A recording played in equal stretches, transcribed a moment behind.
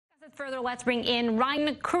Further, let's bring in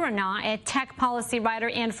Ryan Khurana, a tech policy writer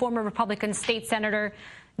and former Republican state senator.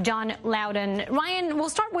 John Loudon. Ryan, we'll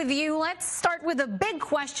start with you. Let's start with a big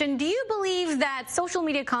question. Do you believe that social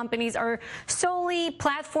media companies are solely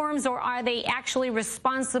platforms, or are they actually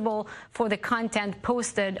responsible for the content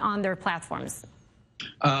posted on their platforms?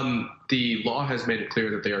 The law has made it clear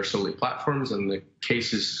that they are solely platforms, and the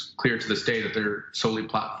case is clear to this day that they're solely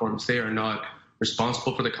platforms. They are not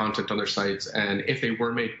responsible for the content on their sites, and if they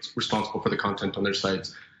were made responsible for the content on their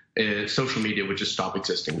sites, social media would just stop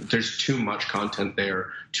existing. There's too much content there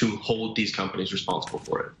to hold these companies responsible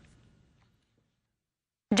for it.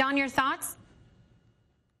 John, your thoughts?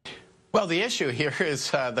 Well, the issue here is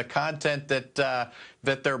the content that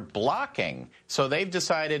they're blocking. So they've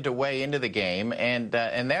decided to weigh into the game, and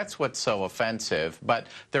that's what's so offensive. But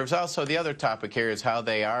there's also the other topic here is how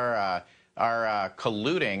they are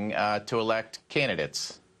colluding to elect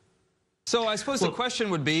candidates. So I suppose the question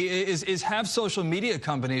would be, is have social media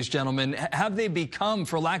companies, gentlemen, have they become,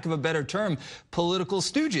 for lack of a better term, political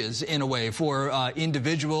stooges in a way for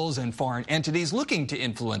individuals and foreign entities looking to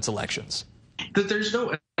influence elections? There's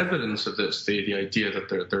no evidence of this, the idea that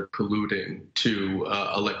they're colluding to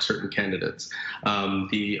elect certain candidates.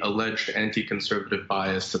 The alleged anti-conservative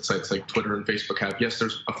bias that sites like Twitter and Facebook have, yes,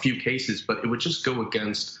 there's a few cases, but it would just go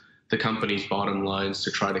against the company's bottom lines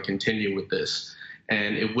to try to continue with this.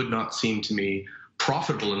 And it would not seem to me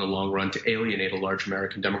profitable in the long run to alienate a large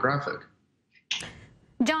American demographic.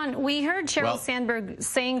 John, we heard Sheryl Sandberg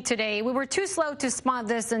saying today, we were too slow to spot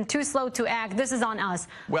this and too slow to act. This is on us.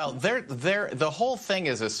 Well, the whole thing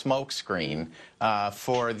is a smokescreen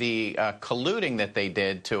for the colluding that they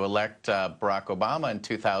did to elect Barack Obama in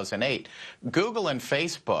 2008. Google and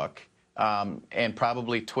Facebook, and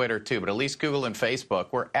probably Twitter too, but at least Google and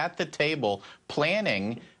Facebook were at the table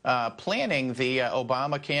planning the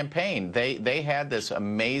Obama campaign. They had these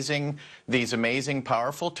amazing,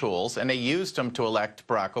 powerful tools, and they used them to elect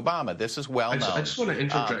Barack Obama. This is well known. I just want to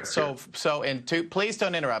interject. Please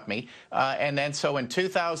don't interrupt me. And then so in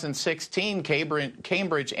 2016,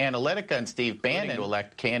 Cambridge Analytica and Steve Bannon to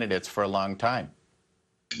elect candidates for a long time.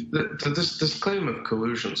 This claim of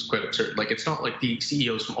collusion is quite absurd. Like, it's not like the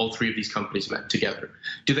CEOs from all three of these companies met together.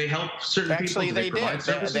 Do they help certain people? Actually, they did.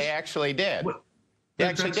 They actually did. They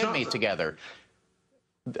actually did meet together.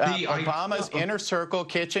 Obama's inner circle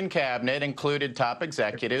kitchen cabinet included top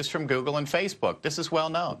executives from Google and Facebook. This is well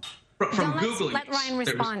known. From Google, let Ryan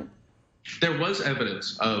respond. There was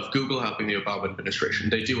evidence of Google helping the Obama administration.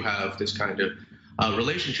 They do have this kind of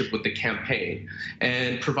relationship with the campaign,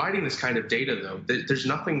 and providing this kind of data, though, there's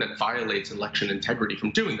nothing that violates election integrity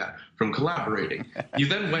from doing that, from collaborating. You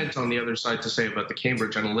then went on the other side to say about the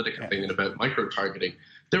Cambridge Analytica thing and about micro-targeting.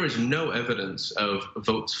 There is no evidence of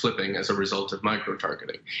votes flipping as a result of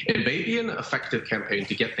micro-targeting. It may be an effective campaign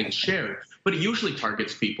to get things shared, but it usually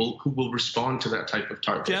targets people who will respond to that type of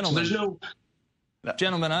target. Gentlemen. So there's no...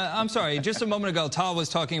 Gentlemen, I'm sorry. Just a moment ago, Tal was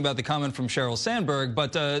talking about the comment from Sheryl Sandberg,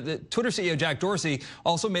 but the Twitter CEO Jack Dorsey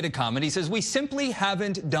also made a comment. He says, we simply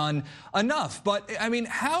haven't done enough. But, I mean,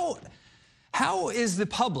 how is the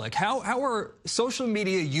public, how are social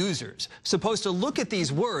media users supposed to look at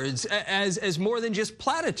these words as more than just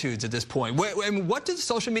platitudes at this point? And what do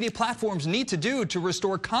social media platforms need to do to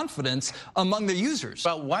restore confidence among the users?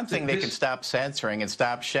 Well, one thing, they can stop censoring and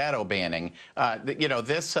stop shadow banning. You know,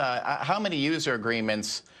 how many user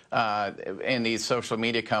agreements in these social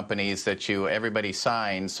media companies that everybody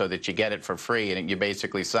signs so that you get it for free and you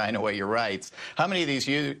basically sign away your rights? How many of these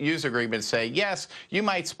user agreements say, yes, you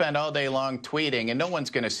might spend all day long tweeting and no one's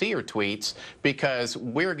going to see your tweets because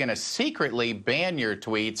we're going to secretly ban your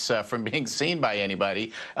tweets from being seen by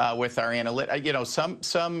anybody with our analytics? You know, some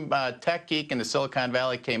tech geek in the Silicon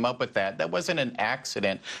Valley came up with that. That wasn't an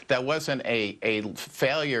accident. That wasn't a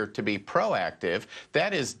failure to be proactive.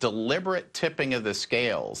 That is deliberate tipping of the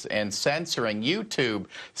scales and censoring. YouTube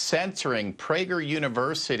censoring Prager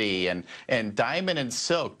University and Diamond and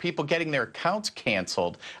Silk, people getting their accounts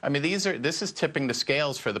canceled. I mean, this is tipping the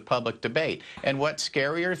scales for the public debate. And what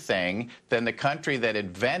scarier thing than the country that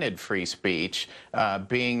invented free speech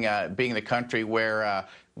being the country where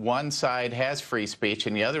one side has free speech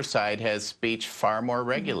and the other side has speech far more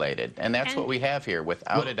regulated. And that's what we have here,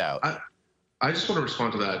 without a doubt. I just want to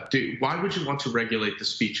respond to that. Why would you want to regulate the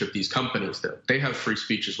speech of these companies, though? They have free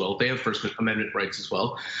speech as well. They have First Amendment rights as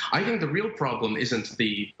well. I think the real problem isn't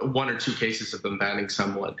the one or two cases of them banning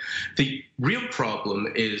someone. The real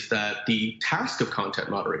problem is that the task of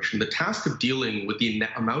content moderation, the task of dealing with the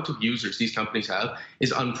amount of users these companies have,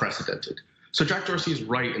 is unprecedented. So Jack Dorsey is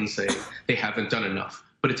right in saying they haven't done enough.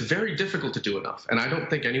 but it's very difficult to do enough. And I don't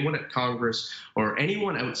think anyone at Congress or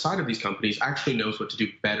anyone outside of these companies actually knows what to do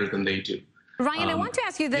better than they do. Ryan, I want to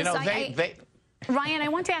ask you this. Ryan, I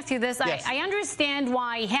want to ask you this. Yes. I understand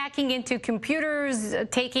why hacking into computers,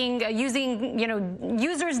 using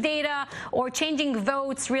users' data or changing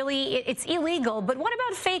votes, really, it's illegal. But what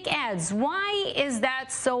about fake ads? Why is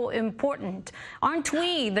that so important? Aren't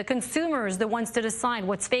we, the consumers, the ones to decide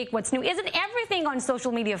what's fake, what's new? Isn't everything on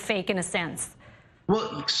social media fake in a sense?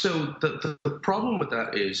 Well, so the problem with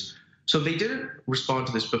that is, so they didn't respond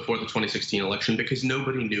to this before the 2016 election because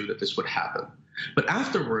nobody knew that this would happen. But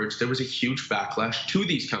afterwards, there was a huge backlash to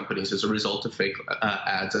these companies as a result of fake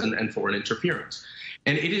ads and foreign interference.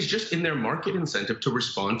 And it is just in their market incentive to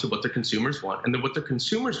respond to what the consumers want. And then what the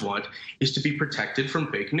consumers want is to be protected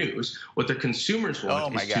from fake news. What the consumers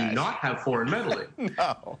want is to not have foreign meddling.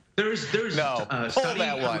 No. There's no. Pull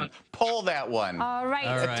that one. Pull that one. All right.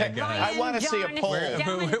 I want to see a poll.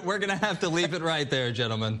 We're going to have to leave it right there,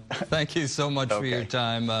 gentlemen. Thank you so much for your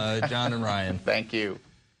time, John and Ryan. Thank you.